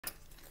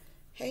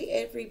Hey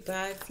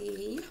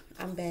everybody,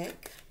 I'm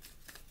back.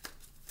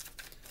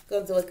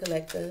 Gonna do a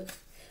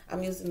collective.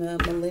 I'm using the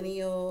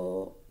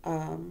Millennial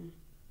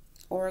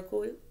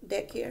Oracle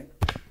deck here.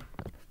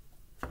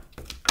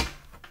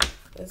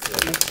 Let's see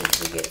what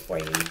messages we get for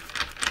you.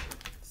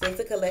 So it's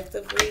a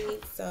collective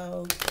read,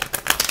 so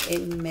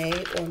it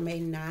may or may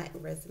not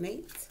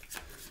resonate.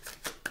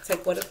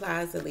 Take what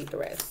applies and leave the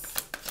rest.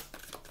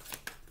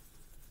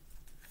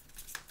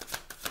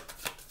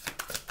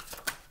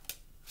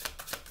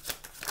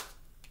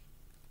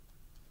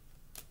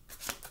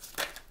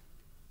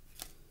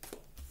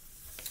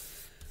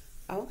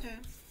 Okay.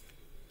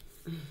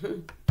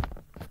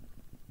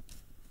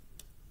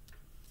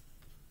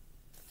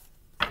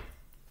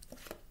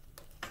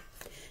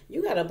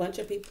 You got a bunch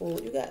of people.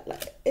 You got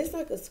it's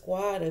like a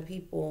squad of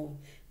people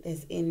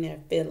that's in their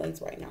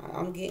feelings right now.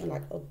 I'm getting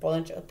like a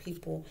bunch of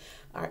people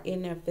are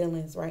in their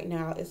feelings right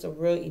now. It's a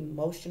real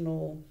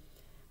emotional,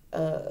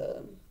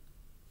 uh,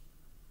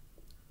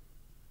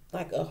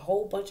 like a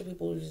whole bunch of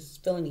people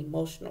just feeling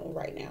emotional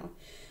right now.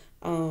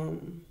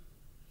 Um,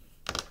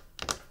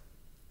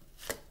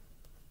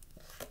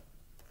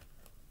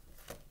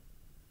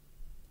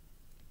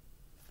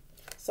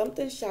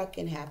 Something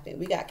shocking happened.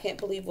 We got can't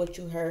believe what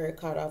you heard,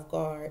 caught off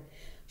guard,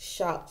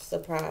 shocked,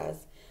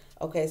 surprised.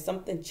 Okay,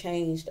 something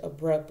changed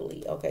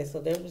abruptly. Okay,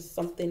 so there was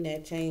something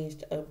that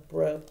changed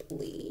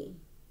abruptly.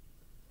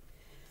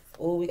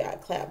 Oh, we got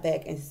clap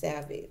back and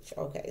savage.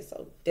 Okay,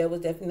 so there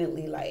was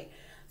definitely like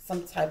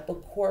some type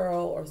of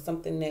quarrel or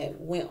something that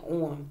went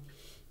on.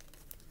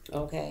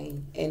 Okay,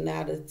 and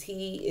now the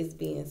tea is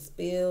being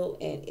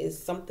spilled and it's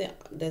something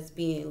that's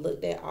being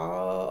looked at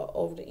all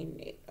over the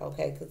internet.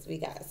 Okay, because we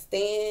got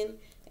stand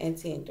and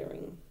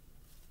tendering.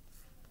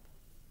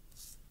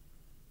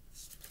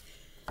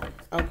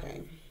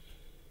 Okay.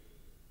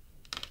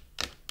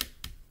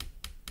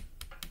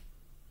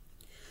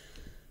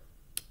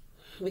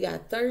 We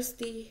got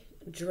thirsty,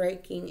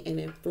 draking, and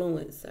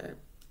influencer.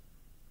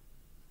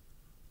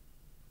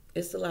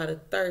 It's a lot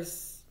of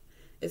thirst.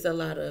 It's a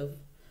lot of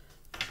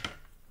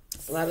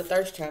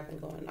thirst trapping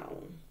going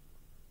on.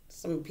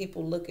 Some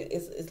people looking.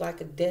 It's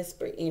like a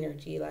desperate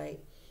energy.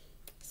 Like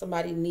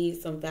somebody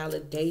needs some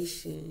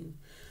validation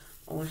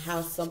on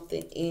how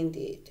something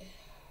ended.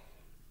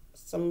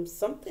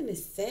 Something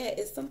is sad.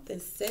 It's something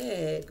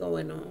sad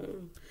going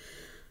on.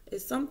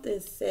 It's something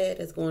sad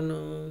that's going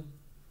on.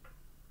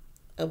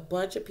 A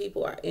bunch of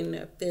people are in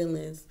their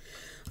feelings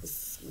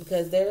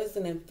because there is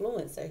an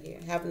influencer here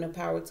having the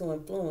power to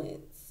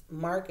influence,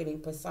 marketing,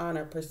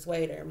 persona,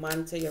 persuader,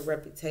 monitor your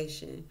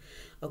reputation.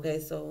 Okay,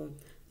 so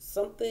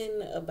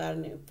something about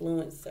an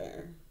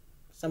influencer,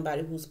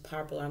 somebody who's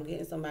popular. I'm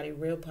getting somebody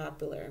real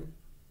popular.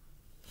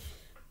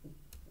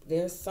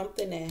 There's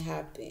something that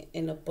happened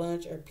and a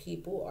bunch of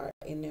people are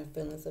in their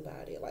feelings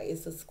about it. Like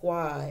it's a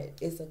squad,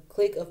 it's a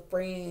clique of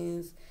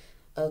friends,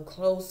 a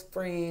close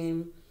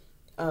friend,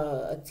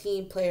 a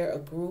team player, a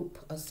group,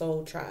 a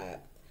soul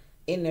tribe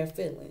in their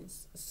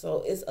feelings.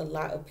 So it's a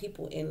lot of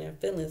people in their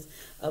feelings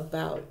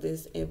about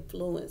this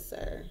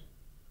influencer,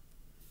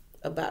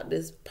 about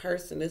this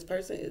person. This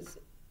person is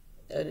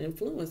an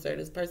influencer.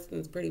 This person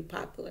is pretty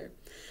popular.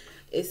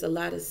 It's a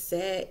lot of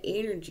sad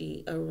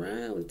energy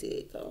around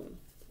it though.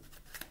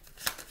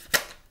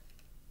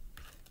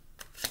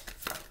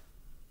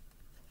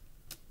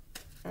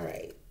 All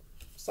right.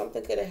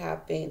 Something could have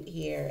happened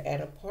here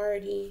at a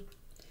party.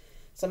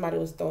 Somebody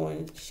was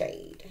throwing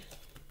shade.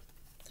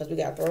 Because we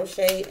got throw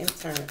shade and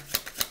turn.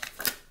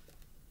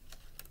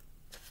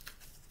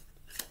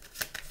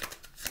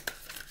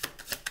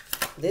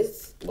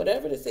 This,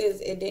 whatever this is,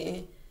 it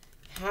didn't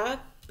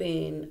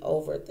happen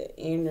over the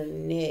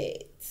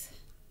internet.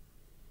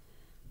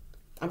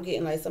 I'm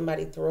getting like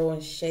somebody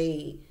throwing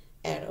shade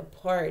at a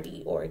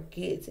party or a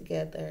get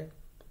together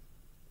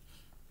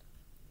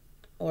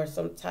or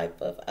some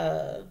type of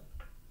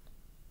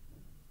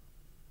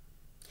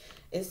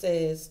it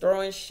says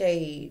throwing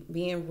shade,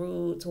 being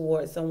rude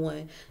towards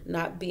someone,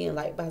 not being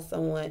liked by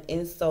someone,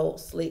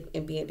 insult, sleep,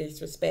 and being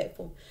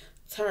disrespectful.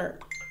 Turn,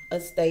 a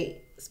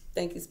state,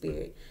 thank you,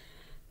 Spirit,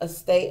 a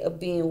state of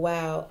being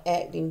wild,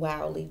 acting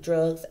wildly,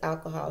 drugs,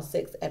 alcohol,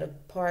 sex at a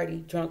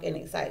party, drunk and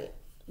excited.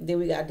 Then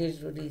we got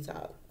digital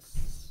detox.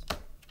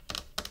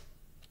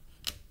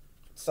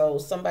 So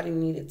somebody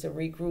needed to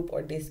regroup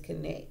or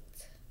disconnect.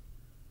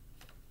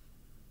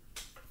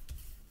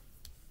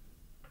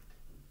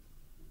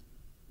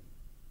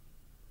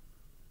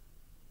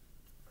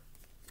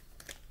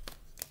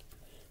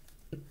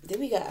 Then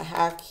we got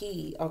high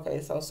key.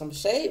 Okay, so some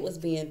shade was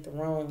being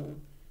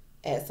thrown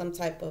at some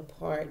type of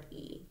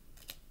party.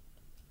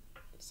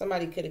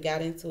 Somebody could have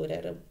got into it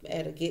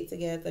at a get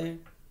together.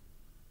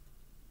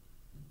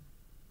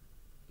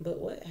 But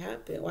what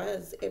happened? Why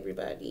is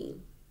everybody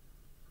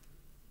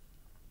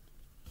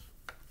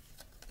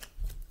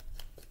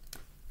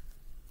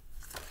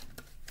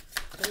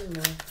I don't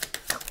know.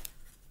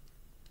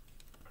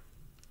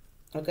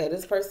 Okay,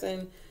 this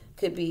person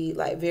could be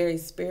like very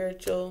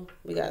spiritual.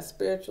 We got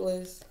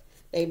spiritualists.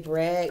 They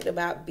bragged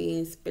about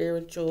being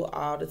spiritual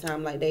all the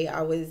time. Like they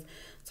always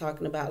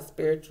talking about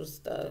spiritual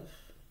stuff.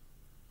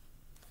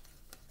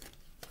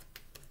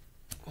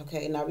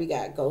 Okay, now we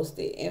got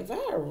ghosted and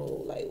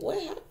viral. Like,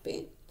 what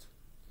happened?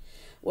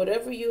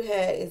 Whatever you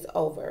had is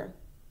over.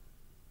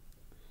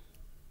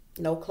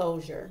 No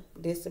closure.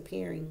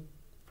 Disappearing.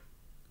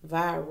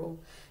 Viral.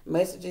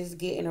 Messages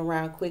getting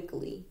around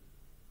quickly.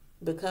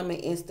 Becoming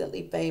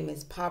instantly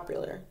famous.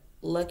 Popular.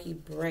 Lucky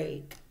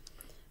break.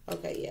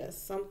 Okay, yeah,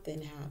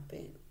 something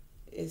happened.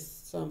 It's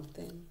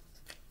something.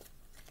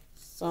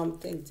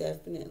 Something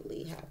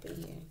definitely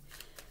happened here.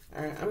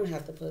 Alright, I'm gonna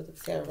have to put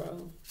the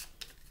tarot.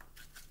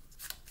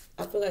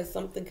 I feel like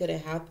something could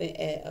have happened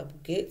at a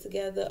get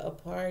together, a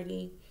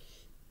party.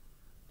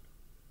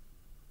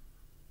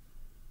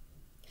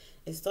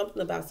 It's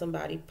something about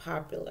somebody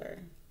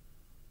popular.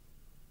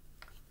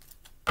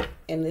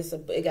 And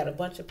it got a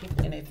bunch of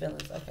people in their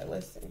feelings. Okay,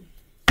 listen.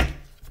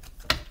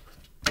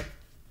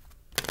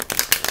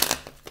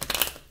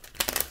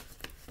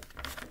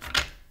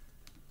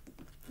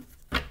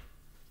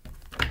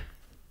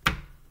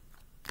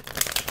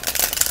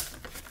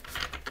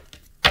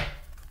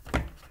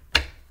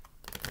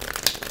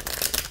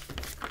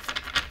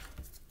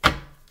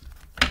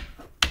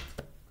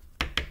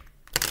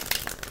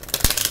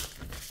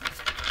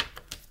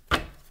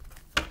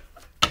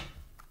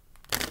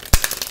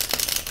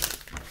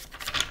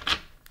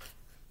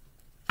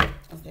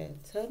 Okay,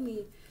 tell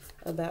me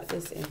about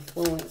this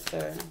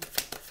influencer.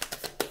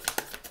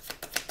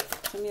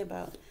 Tell me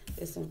about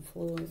this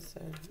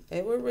influencer.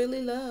 They were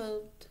really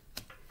loved.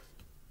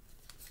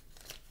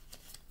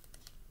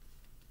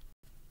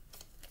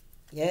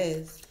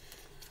 Yes.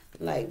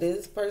 Like,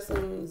 this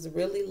person's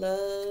really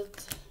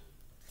loved.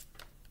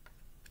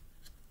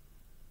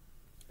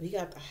 We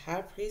got the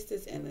High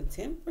Priestess and the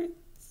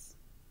Temperance.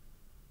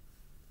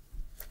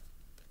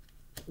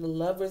 The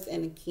Lovers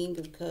and the King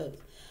of Cups.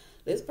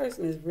 This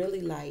person is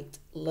really liked,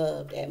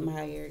 loved,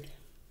 admired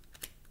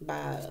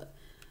by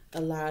a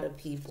lot of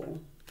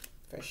people,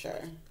 for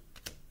sure.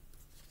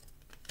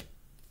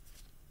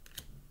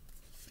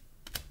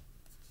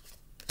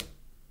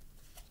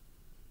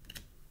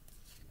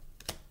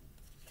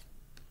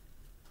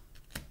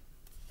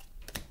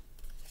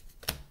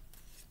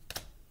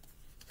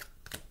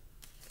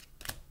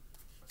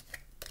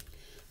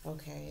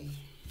 Okay.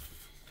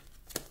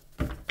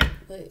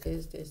 What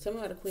is this? Tell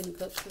me how the Queen of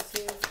Cups is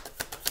here.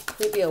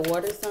 Could be a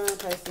water sign,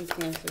 Pisces,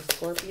 Cancer,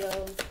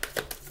 Scorpio.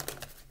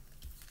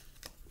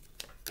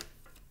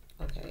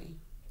 Okay.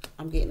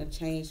 I'm getting a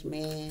changed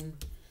man.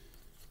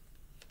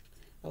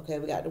 Okay,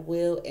 we got the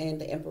Wheel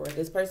and the Emperor.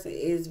 This person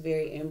is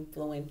very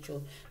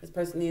influential. This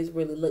person is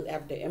really looked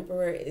after. The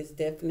Emperor is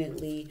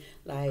definitely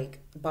like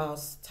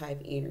boss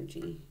type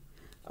energy.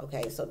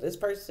 Okay, so this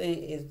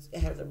person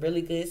has a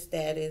really good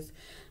status.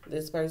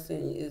 This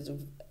person is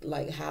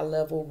like high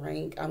level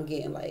rank. I'm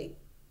getting like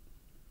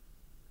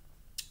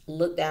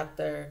looked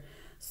after,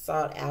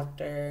 sought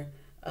after,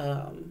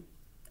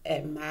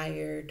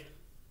 admired,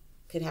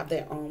 could have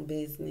their own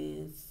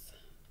business.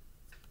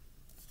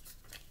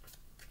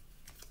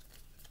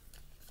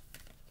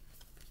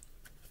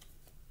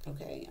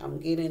 Okay, I'm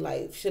getting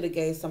like should have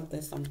gave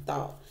something some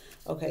thought.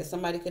 Okay,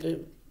 somebody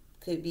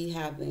could be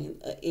having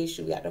an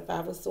issue. We got the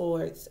Five of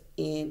Swords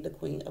and the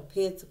Queen of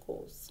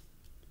Pentacles.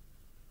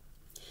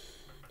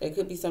 There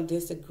could be some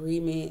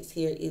disagreements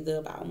here, either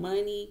about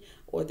money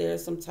or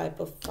there's some type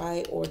of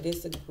fight or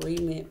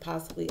disagreement,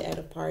 possibly at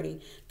a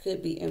party,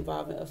 could be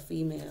involving a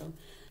female.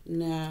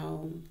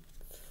 Now,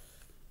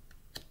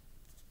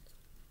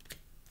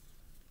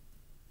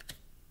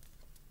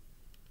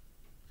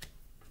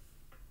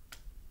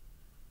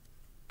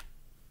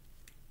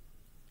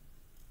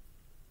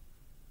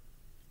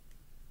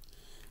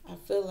 I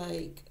feel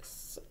like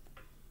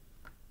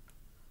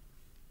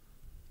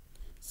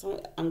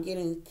so I'm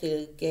getting could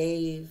have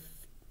gave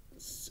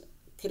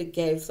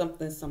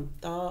something some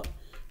thought.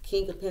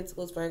 King of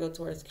Pentacles, Virgo,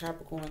 Taurus,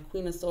 Capricorn,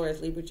 Queen of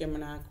Swords, Libra,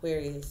 Gemini,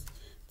 Aquarius,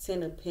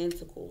 Ten of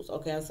Pentacles.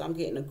 Okay, so I'm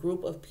getting a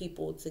group of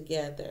people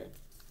together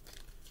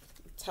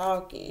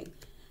talking,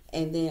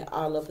 and then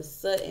all of a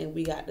sudden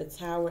we got the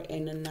Tower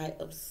and the Knight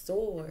of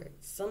Swords.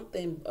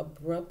 Something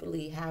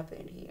abruptly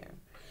happened here.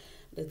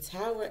 The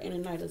Tower and the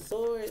Knight of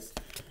Swords.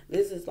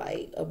 This is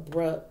like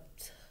abruptly.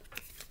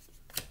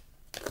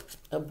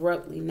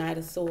 Knight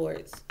of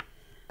Swords.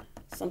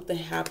 Something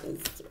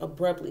happens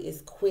abruptly.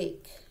 It's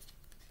quick.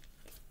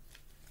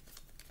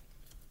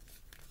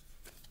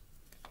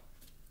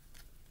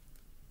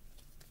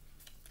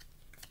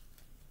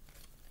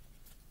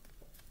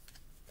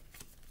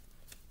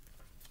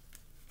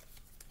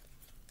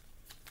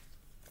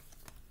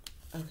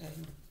 Okay,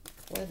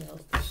 what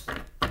else?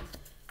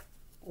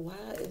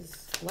 Why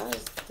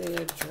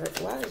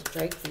is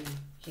Drake in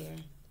here?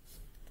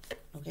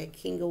 Okay,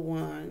 King of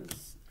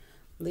Wands,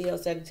 Leo,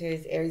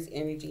 Sagittarius, Aries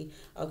energy.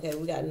 Okay,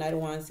 we got Knight of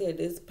Wands here.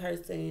 This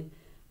person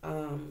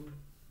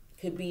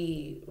could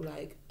be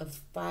like a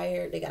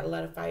fire. They got a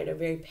lot of fire. They're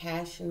very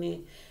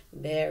passionate.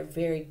 They're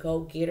very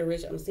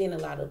go-getterish. I'm seeing a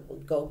lot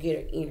of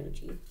go-getter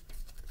energy.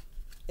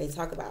 They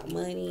talk about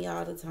money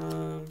all the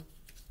time.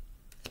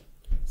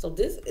 So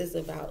this is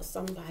about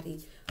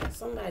somebody.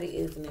 Somebody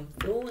is an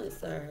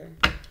influencer.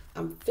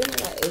 I'm feeling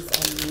like it's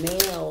a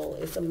male.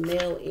 It's a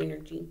male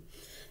energy.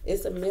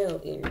 It's a male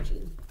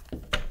energy.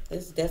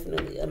 It's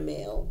definitely a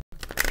male.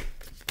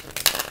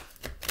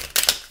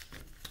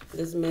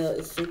 This male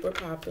is super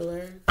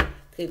popular.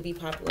 Could be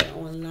popular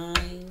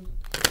online.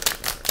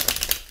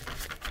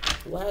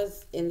 Why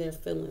is in their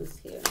feelings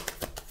here?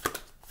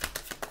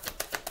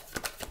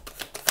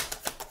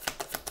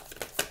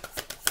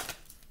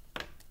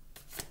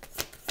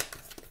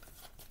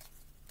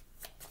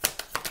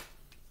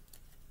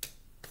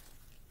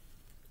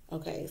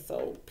 Okay,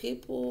 so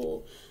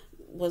people,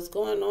 what's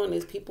going on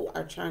is people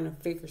are trying to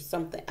figure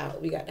something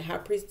out. We got the High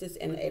Priestess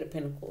and the Eight of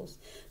Pentacles,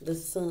 the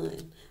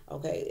Sun.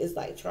 Okay, it's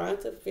like trying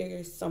to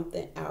figure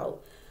something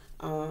out.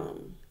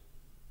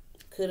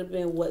 Could have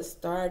been what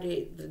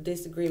started the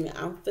disagreement.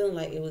 I'm feeling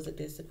like it was a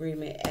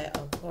disagreement at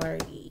a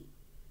party.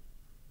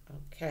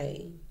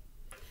 Okay.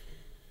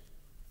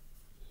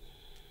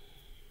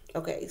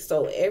 Okay,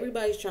 so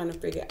everybody's trying to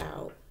figure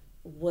out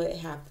what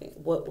happened,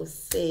 what was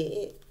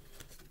said.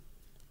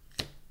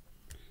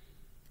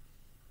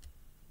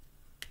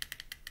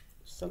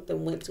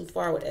 Something went too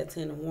far with that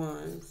Ten of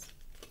Wands.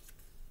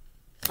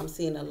 I'm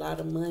seeing a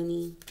lot of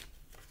money.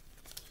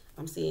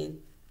 I'm seeing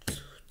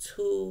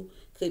two,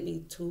 could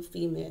be two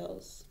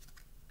females,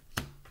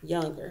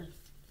 younger.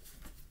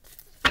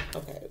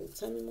 Okay,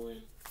 tell me more.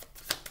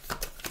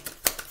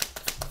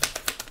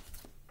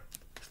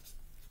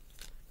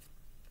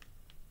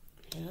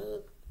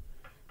 Yep.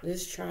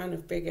 Just trying to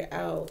figure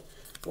out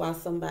why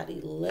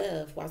somebody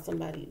left, why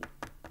somebody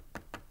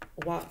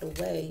walked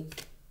away.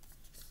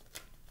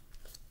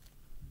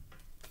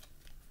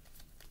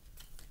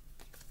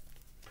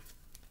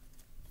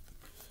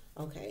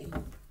 Okay,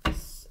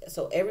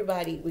 so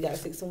everybody, we got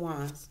Six of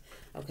Wands.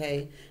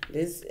 Okay,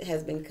 this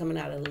has been coming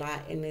out a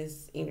lot in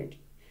this energy.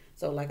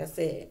 So like I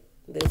said,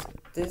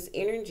 this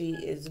energy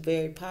is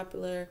very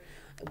popular,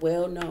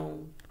 well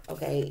known.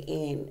 Okay,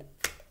 and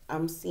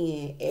I'm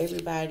seeing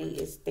everybody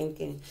is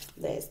thinking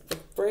that the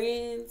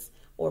friends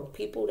or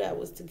people that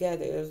was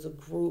together as a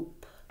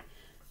group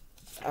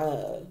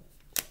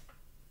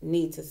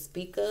need to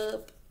speak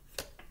up,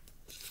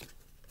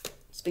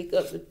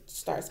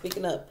 start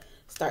speaking up.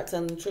 Start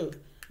telling the truth.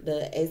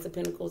 The Ace of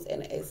Pentacles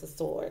and the Ace of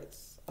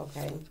Swords.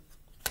 Okay.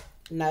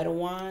 Knight of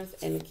Wands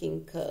and the King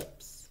of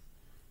Cups.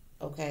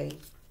 Okay.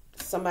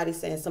 Somebody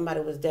saying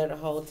somebody was there the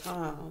whole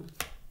time.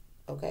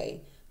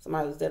 Okay.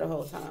 Somebody was there the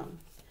whole time.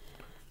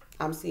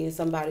 I'm seeing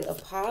somebody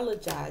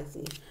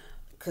apologizing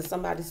because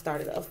somebody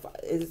started a fight.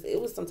 It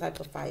was some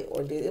type of fight,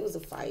 or it was a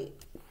fight.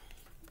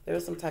 There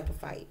was some type of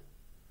fight.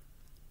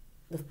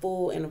 The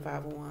Fool and the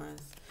Five of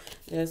Wands.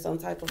 There's some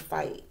type of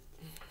fight.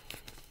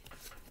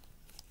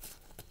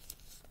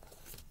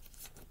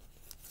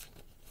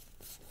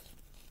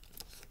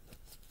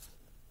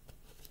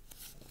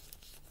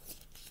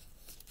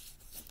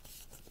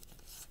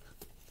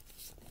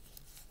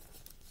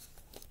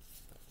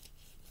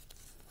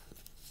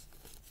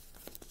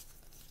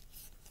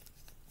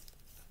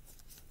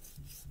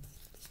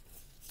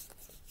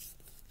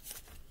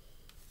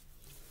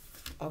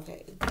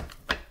 Okay.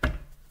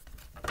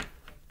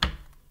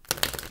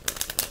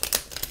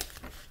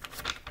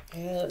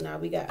 Hell, now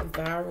we got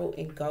viral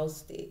and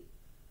ghosted.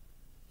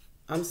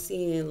 I'm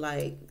seeing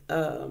like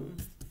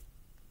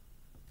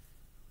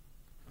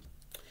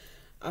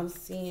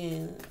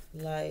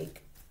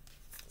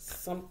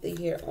something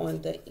here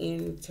on the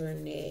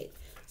internet.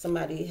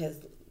 Somebody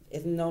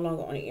is no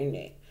longer on the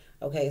internet.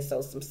 Okay,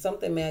 so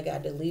something may have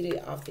got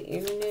deleted off the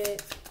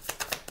internet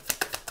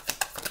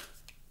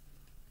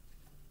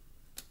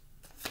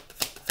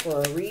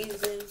for a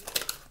reason.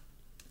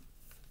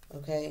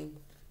 Okay.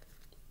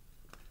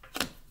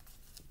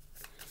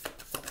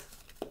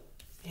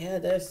 Yeah,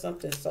 there's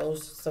something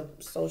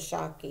so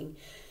shocking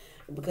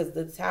because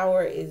the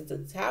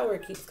tower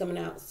keeps coming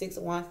out. Six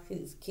of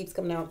Wands keeps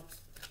coming out.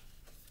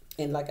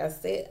 And like I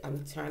said,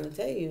 I'm trying to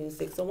tell you,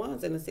 Six of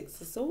Wands and the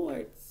Six of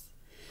Swords.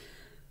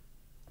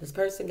 This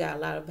person got a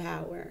lot of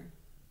power.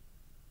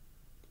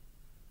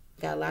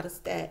 Got a lot of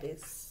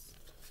status.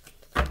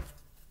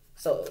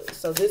 So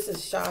this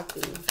is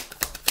shocking.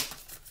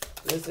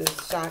 This is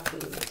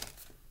shocking.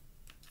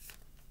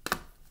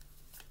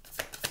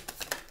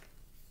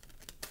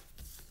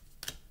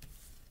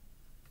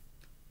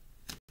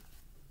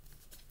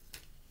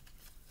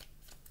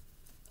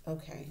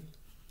 Okay.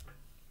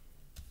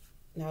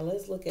 Now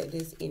let's look at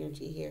this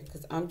energy here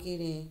because I'm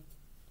getting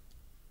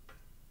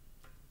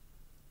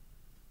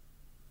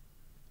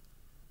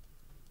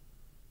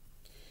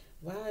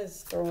why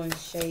is throwing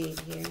shade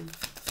here?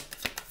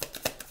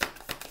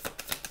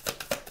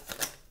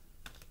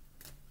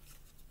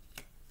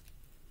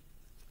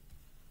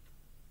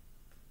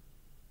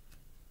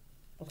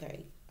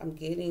 Okay, I'm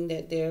getting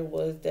that there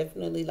was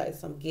definitely like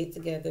some get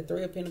together.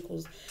 Three of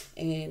Pentacles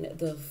and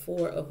the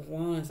Four of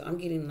Wands. I'm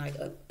getting like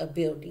a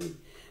building.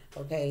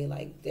 Okay,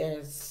 like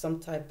there's some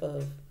type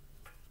of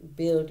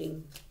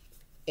building.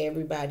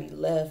 Everybody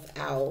left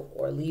out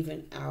or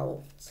leaving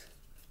out.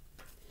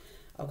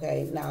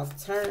 Okay, now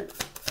turn.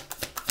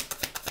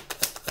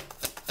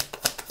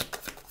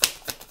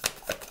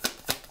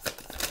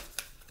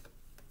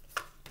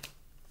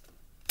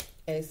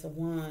 Ace of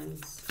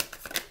Wands.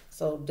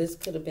 So this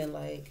could have been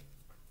like,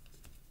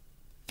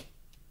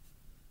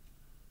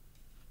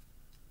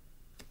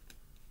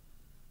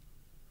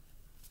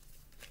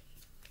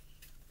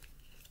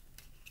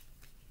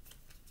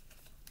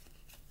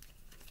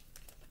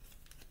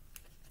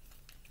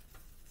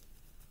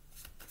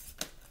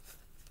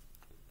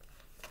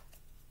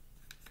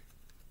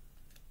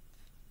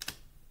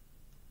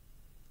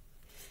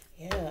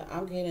 yeah,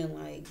 I'm getting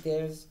like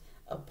there's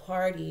a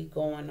party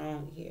going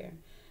on here.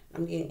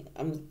 I'm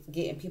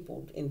getting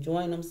people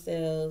enjoying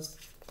themselves.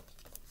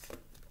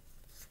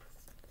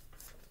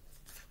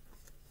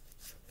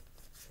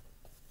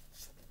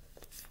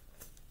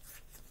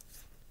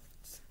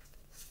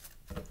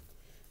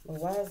 But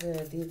why is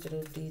there a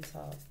digital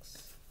detox?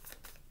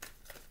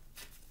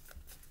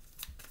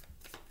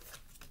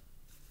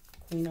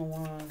 Queen of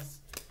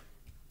Wands.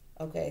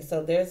 Okay,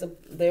 so there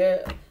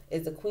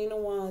is the Queen of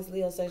Wands,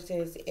 Leo,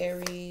 Sagittarius,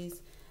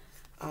 Aries.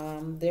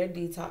 They're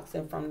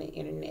detoxing from the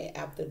internet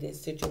after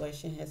this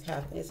situation has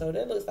happened. So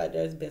that looks like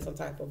there's been some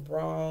type of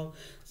brawl,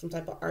 some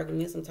type of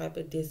argument, some type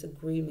of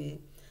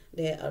disagreement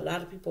that a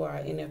lot of people are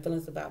in their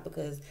feelings about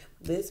because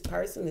this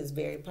person is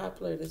very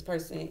popular. This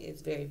person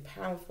is very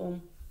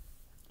powerful.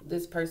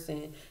 This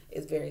person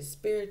is very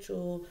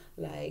spiritual.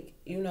 Like,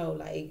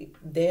 like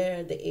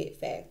they're the it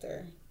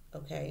factor.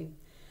 Okay.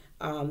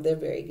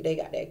 They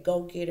got that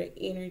go getter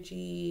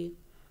energy.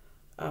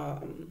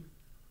 Um,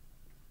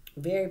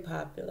 Very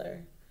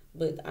popular.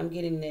 But I'm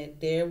getting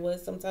that there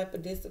was some type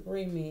of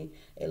disagreement.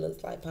 It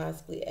looks like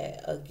possibly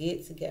at a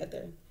get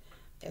together,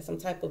 at some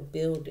type of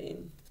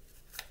building.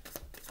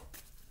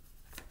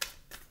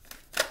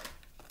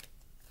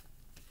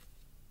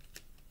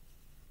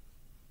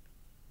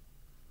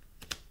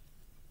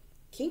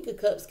 King of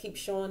Cups keeps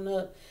showing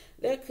up.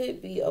 There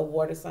could be a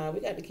water sign. We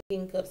got the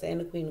King of Cups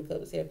and the Queen of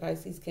Cups here.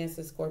 Pisces,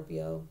 Cancer,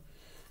 Scorpio.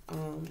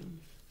 Um,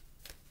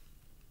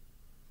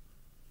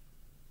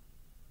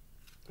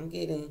 I'm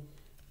getting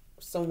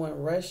someone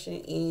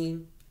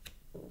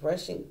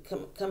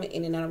coming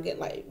in and out. I'm getting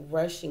like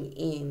rushing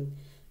in,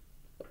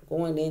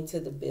 going into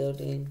the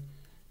building,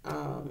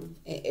 and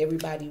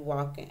everybody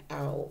walking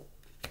out.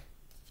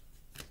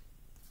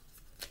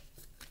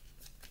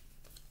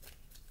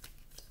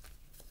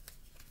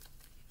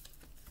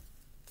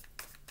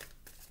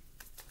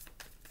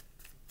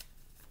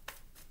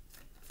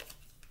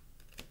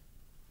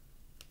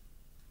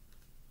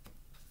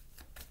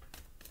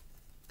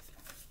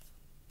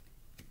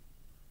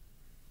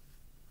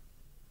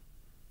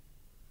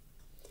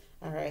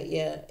 All right,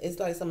 yeah, it's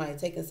like somebody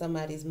taking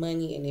somebody's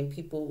money and then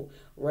people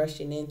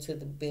rushing into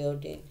the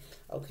building.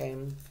 Okay.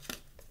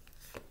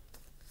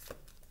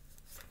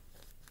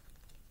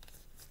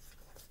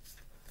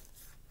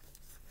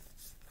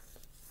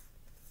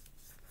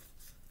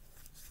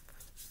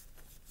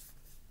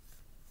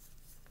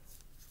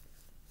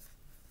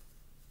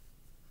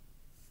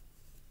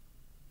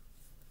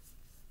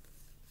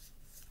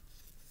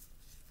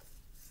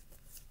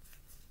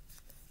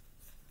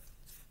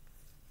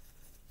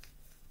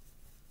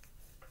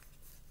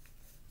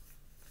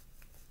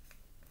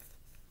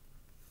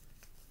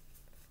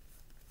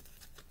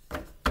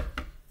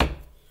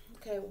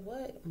 Okay,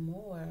 what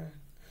more?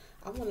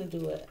 I want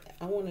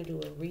to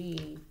do a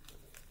read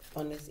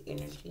on this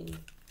energy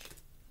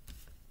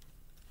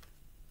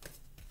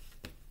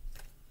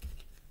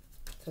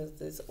because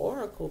this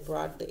oracle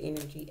brought the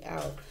energy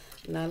out.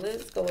 Now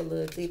let's go a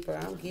little deeper.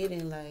 I'm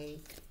getting like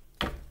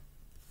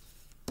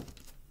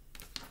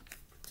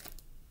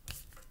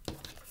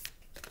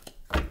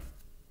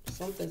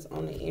something's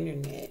on the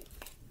internet.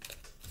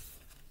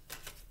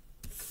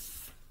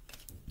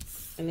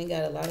 And they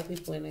got a lot of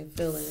people in their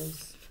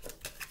feelings.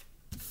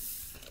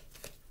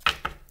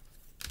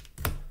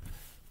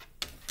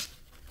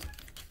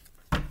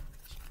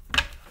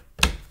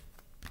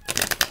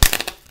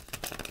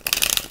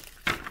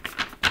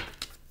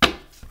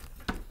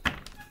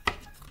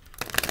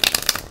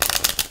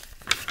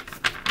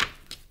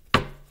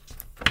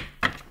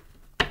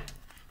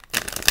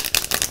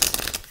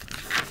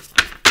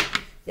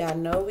 Y'all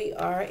know we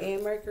are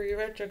in Mercury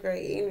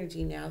retrograde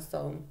energy now,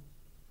 so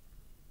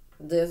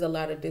there's a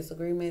lot of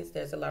disagreements,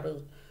 there's a lot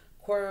of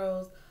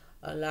quarrels,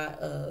 a lot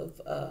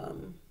of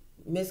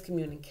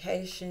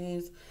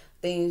miscommunications,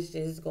 things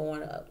just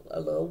going a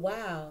little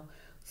wild.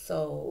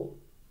 So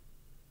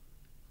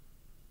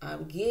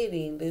I'm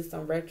getting this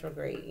some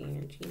retrograde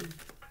energy.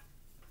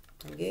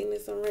 I'm getting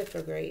this some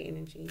retrograde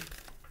energy.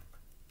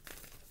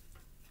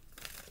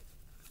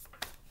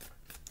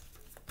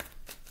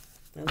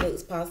 It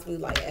looks possibly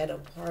like at a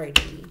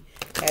party,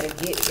 at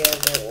a get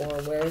together,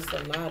 or where it's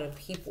a lot of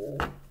people.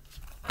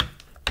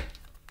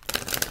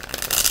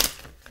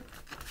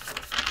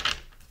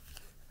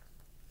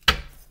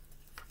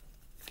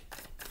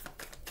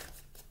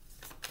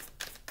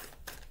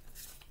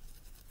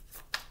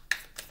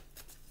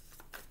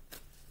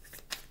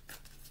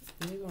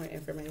 Need more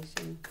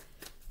information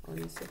on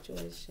the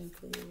situation,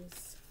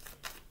 please.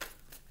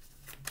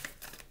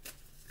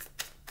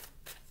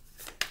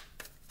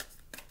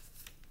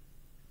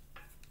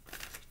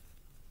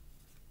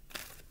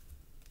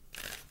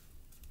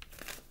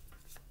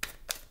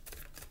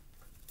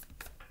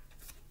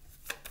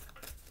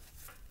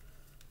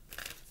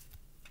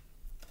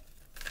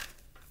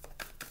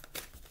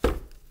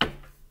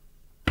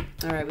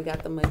 right, we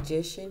got the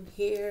Magician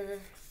here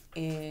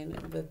and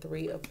the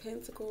Three of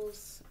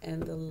Pentacles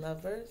and the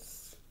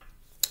Lovers.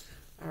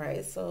 All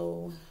right,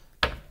 so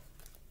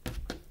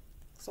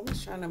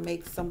someone's trying to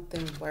make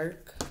something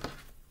work.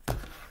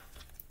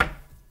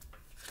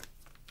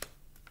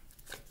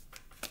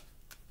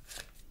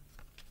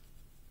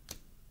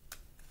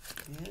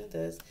 Yeah, it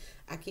does.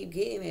 I keep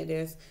getting it.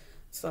 There's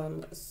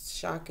some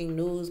shocking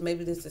news.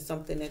 Maybe this is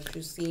something that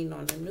you've seen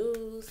on the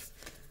news.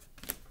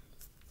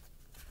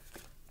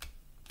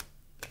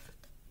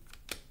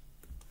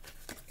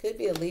 Could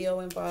be a Leo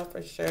involved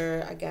for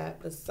sure. I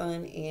got the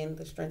Sun and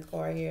the Strength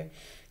card here.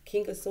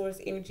 King of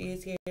Swords energy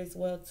is here as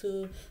well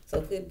too. So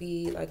it could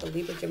be like a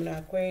Libra, Gemini,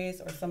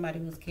 Aquarius, or somebody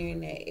who's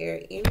carrying that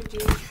air energy.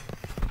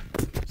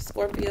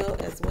 Scorpio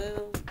as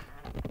well.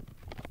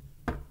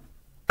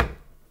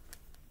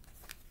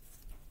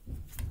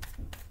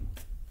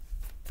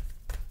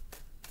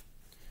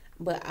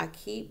 But I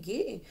keep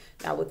getting,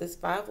 now with this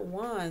Five of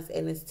Wands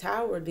and this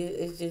Tower,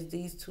 it's just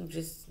these two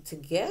just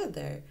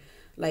together,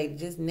 like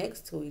just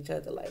next to each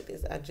other like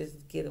this. I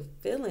just get a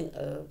feeling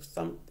of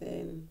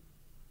something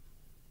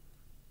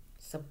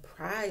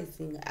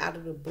surprising out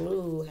of the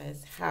blue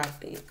has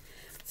happened.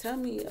 Tell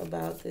me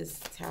about this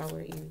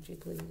Tower energy,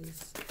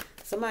 please.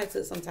 Somebody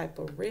took some type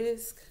of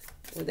risk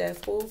with that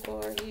Fool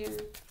card here.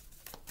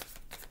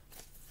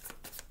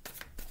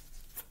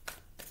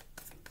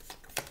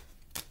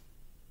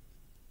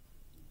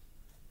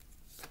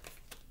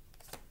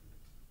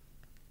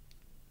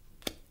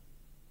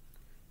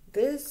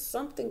 This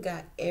something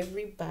got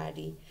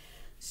everybody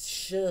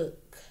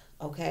shook,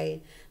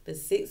 okay? The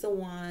Six of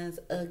Wands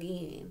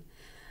again.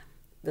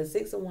 The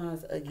Six of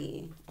Wands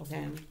again,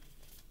 okay?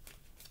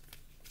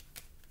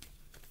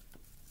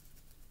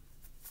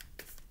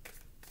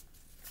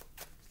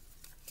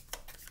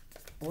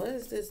 What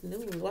is this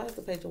news? Why is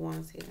the Page of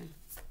Wands here?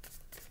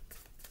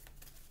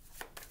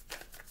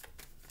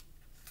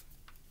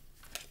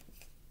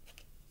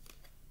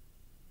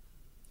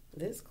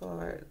 This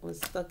card was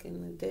stuck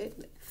in the deck.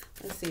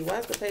 Let's see. Why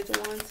is the Page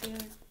of Wands here?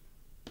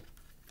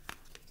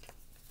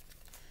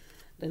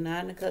 The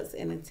Nine of Cups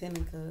and the Ten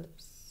of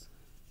Cups.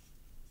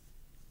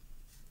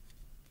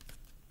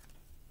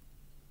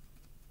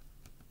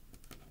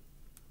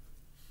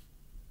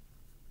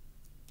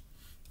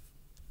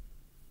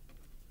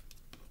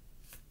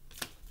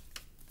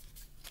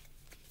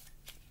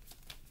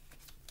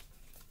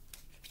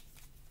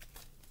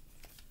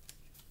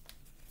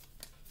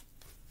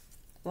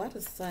 Why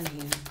the Sun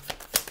here?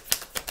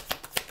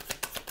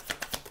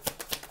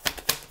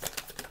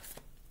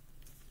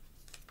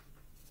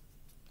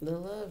 The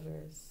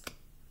Lovers.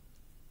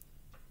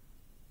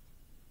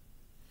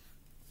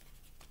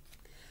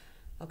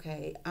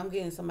 Okay, I'm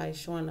getting somebody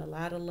showing a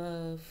lot of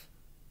love.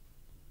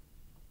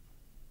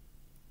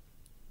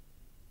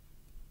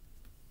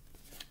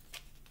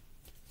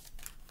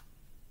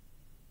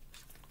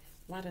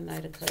 Why the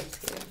Knight of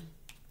Cups here?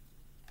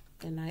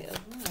 The Knight of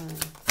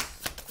Wands.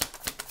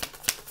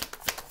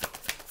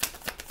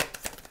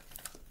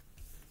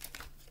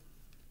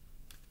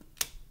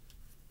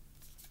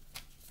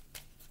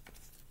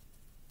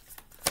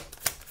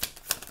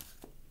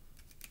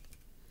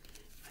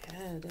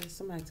 There's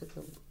somebody took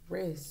a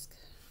risk.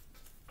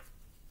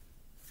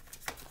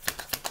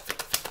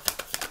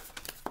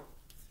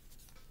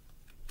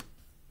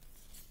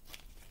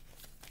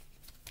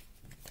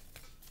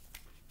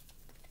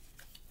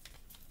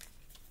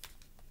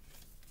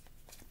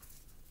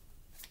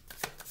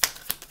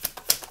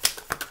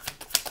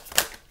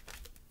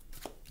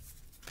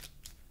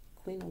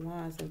 Queen of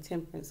Wands and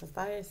Temperance, a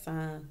fire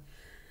sign.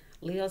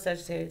 Leo,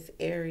 Sagittarius,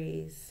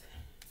 Aries.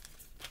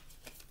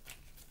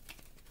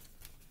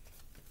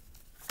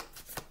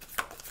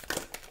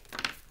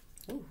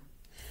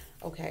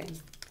 Okay,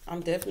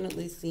 I'm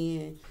definitely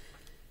seeing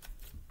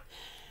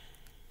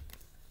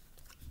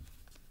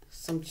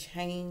some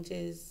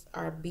changes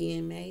are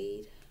being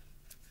made.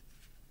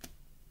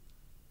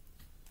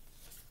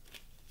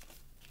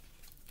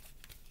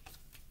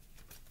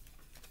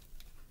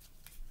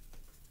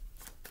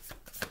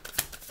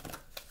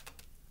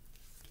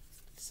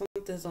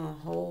 Something's on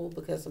hold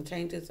because some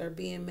changes are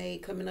being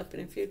made coming up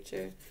in the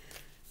future.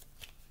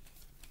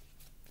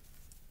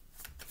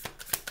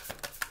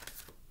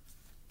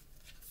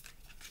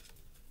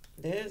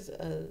 There's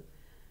a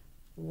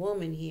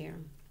woman here.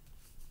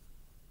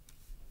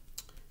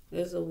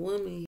 There's a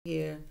woman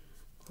here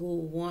who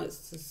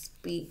wants to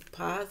speak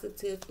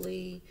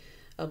positively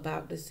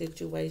about the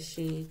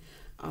situation.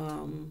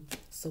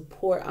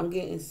 Support. I'm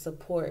getting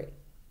support.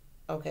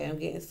 Okay, I'm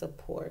getting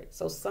support.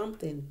 So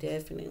something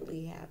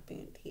definitely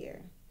happened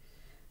here.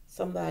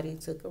 Somebody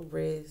took a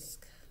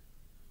risk.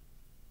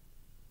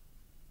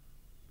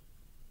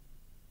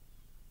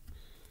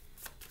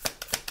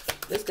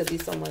 This could be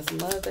someone's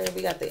mother.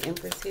 We got the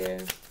Empress here.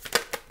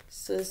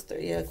 Sister.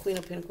 Yeah, Queen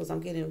of Pentacles. I'm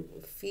getting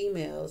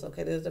females.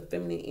 Okay, there's a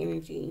feminine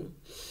energy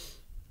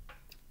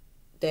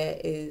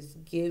that is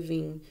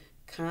giving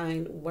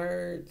kind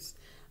words,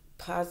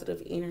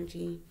 positive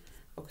energy.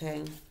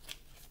 Okay.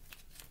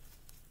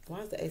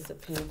 Why is the Ace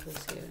of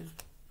Pentacles here?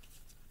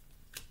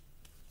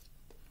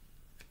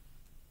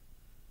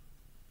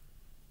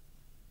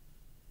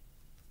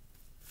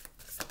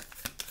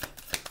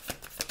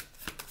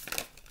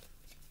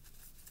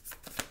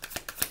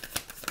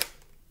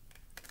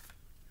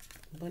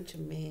 bunch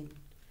of men.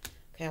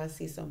 Okay, I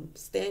see some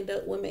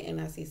stand-up women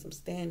and I see some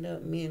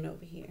stand-up men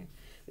over here.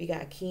 We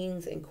got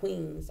kings and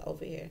queens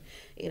over here.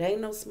 It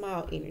ain't no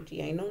small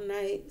energy. Ain't no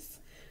knights.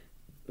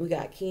 We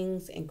got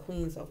kings and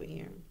queens over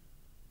here.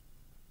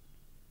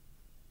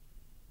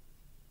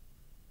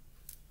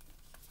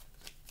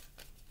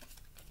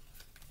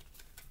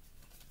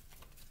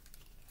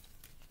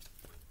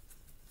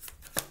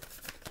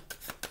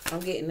 I'm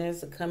getting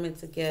there's a coming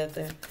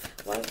together.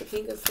 Why is the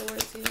King of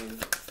Swords here?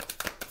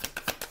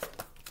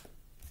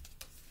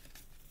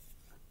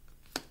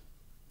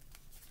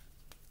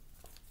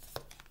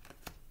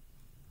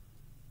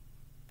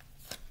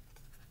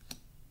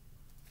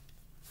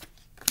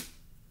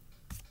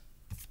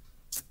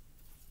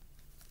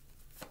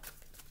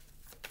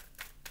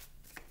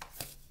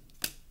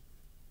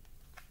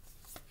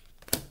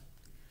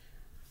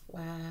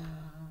 Wow.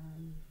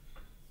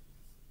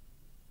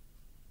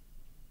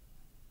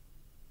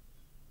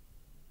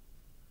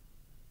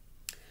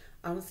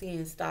 I'm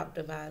seeing stop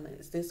the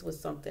violence. This was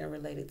something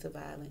related to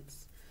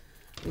violence.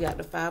 We got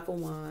the Five of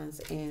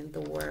Wands and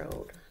the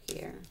World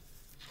here.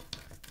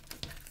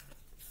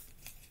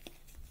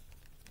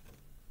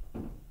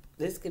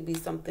 This could be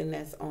something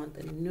that's on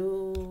the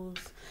news.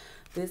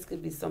 This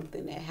could be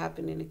something that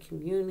happened in the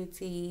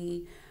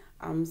community.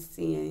 I'm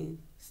seeing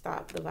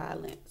stop the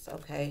violence,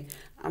 okay?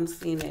 I'm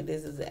seeing that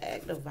this is an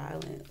act of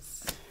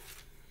violence.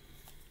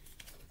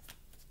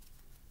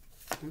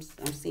 I'm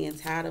seeing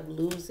tired of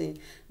losing.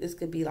 This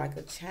could be like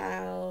a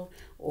child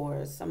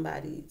or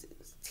somebody's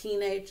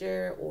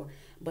teenager,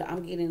 but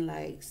I'm getting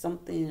like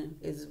something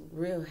is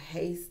real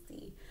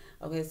hasty.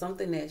 Okay,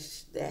 something that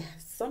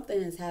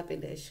something has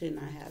happened that should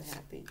not have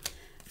happened.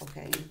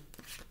 Okay,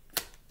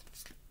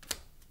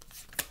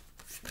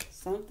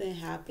 something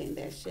happened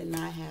that should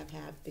not have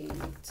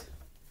happened.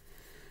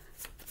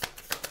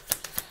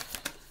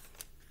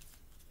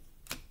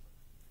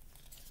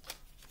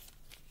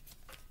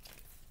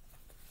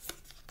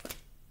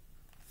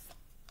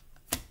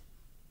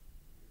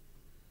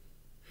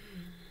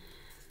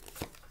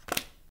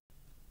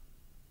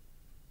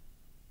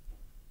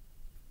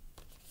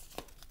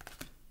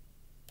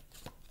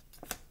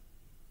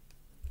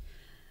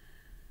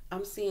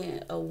 I'm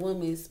seeing a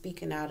woman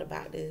speaking out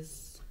about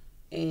this,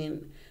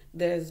 and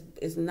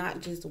it's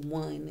not just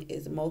one,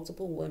 it's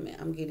multiple women.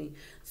 I'm getting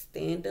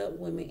stand up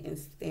women and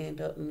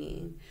stand up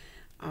men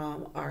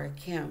are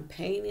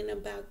campaigning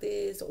about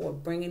this or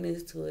bringing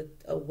this to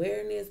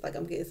awareness. Like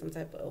I'm getting some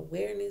type of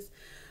awareness,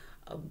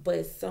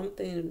 but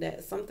something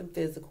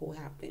physical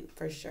happened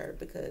for sure,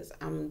 because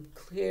I'm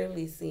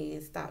clearly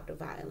seeing stop the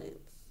violence.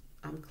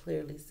 I'm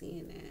clearly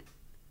seeing that.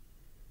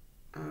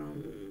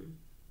 Um,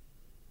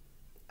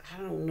 I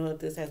don't know if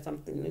this has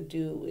something to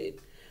do with,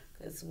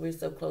 because we're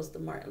so close to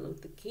Martin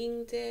Luther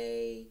King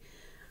Day,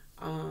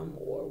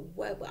 or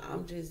what, but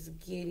I'm just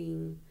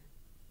getting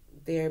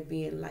there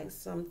being like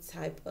some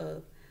type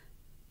of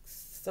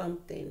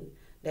something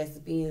that's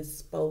being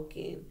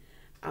spoken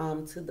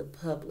to the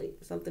public,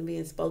 something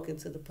being spoken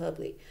to the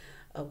public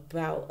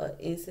about an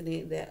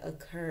incident that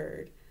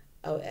occurred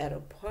at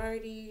a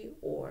party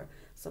or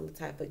some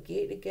type of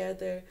get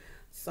together.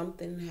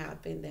 Something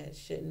happened that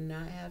should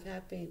not have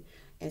happened,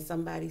 and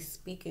somebody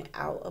speaking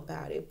out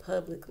about it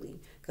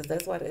publicly, because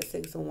that's why the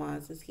Six of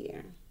Wands is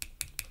here.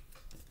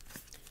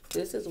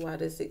 This is why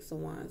the Six of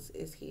Wands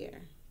is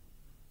here.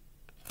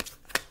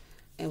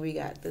 And we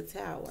got the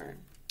Tower.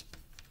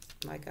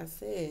 Like I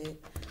said,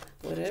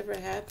 whatever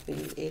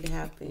happened, it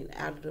happened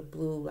out of the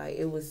blue. Like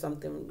it was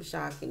something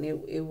shocking.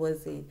 It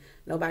wasn't,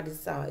 nobody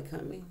saw it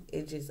coming.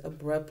 It just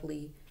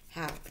abruptly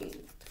happened.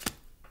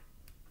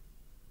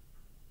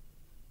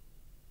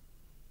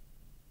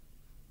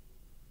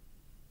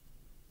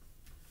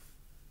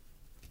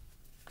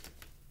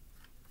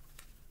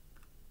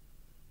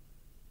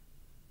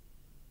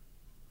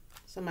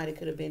 Somebody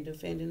could have been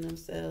defending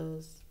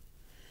themselves,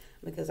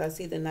 because I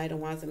see the Knight of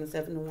Wands and the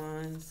Seven of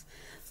Wands.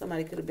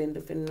 Somebody could have been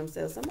defending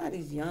themselves.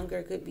 Somebody's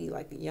younger, could be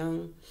like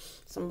young.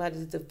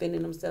 Somebody's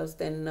defending themselves,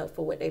 standing up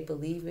for what they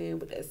believe in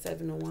with that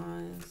Seven of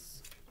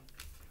Wands.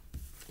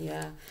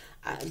 Yeah,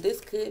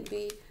 this could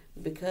be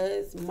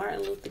because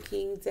Martin Luther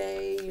King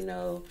Day,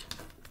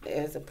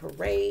 there's a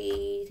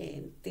parade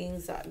and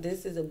things.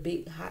 This is a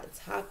big hot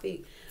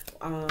topic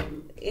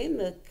in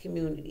the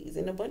communities,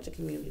 in a bunch of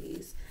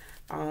communities.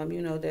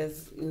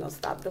 There's,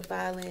 stop the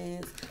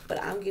violence,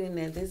 but I'm getting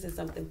that this is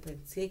something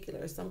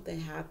particular. Something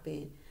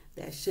happened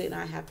that should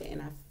not happen, and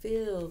I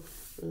feel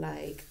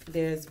like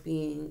is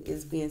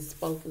being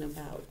spoken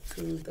about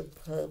to the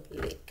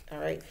public. All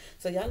right,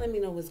 so y'all let me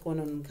know what's going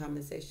on in the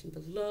comment section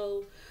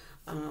below.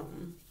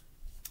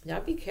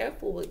 Y'all be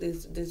careful with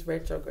this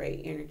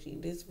retrograde energy.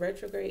 This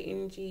retrograde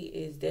energy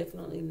is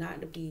definitely not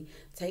to be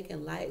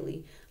taken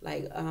lightly.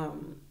 Like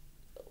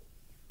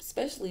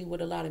especially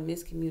with a lot of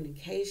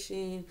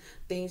miscommunication,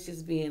 things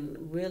just being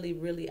really,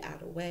 really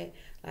out of whack.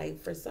 Like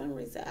for some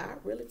reason, I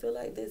really feel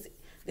like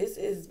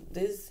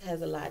this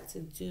has a lot to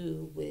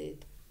do with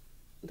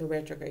the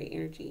retrograde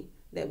energy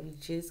that we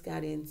just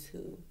got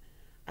into.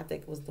 I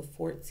think it was the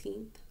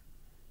 14th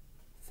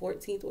or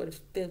the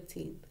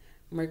 15th.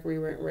 Mercury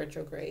went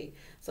retrograde.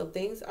 So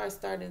things are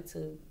starting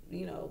to,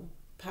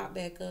 pop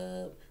back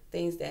up.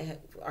 Things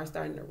that are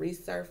starting to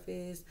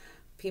resurface.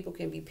 People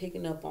can be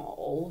picking up on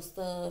old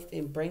stuff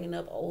and bringing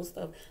up old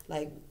stuff.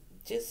 Like,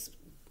 just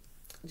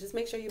just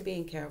make sure you're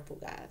being careful,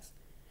 guys.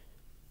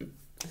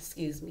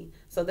 Excuse me.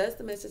 So that's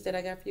the message that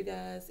I got for you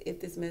guys. If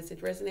this message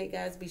resonates,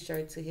 guys, be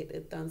sure to hit the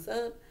thumbs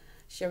up,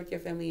 share with your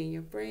family and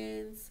your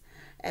friends,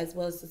 as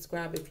well as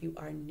subscribe if you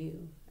are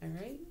new. All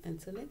right.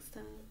 Until next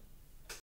time.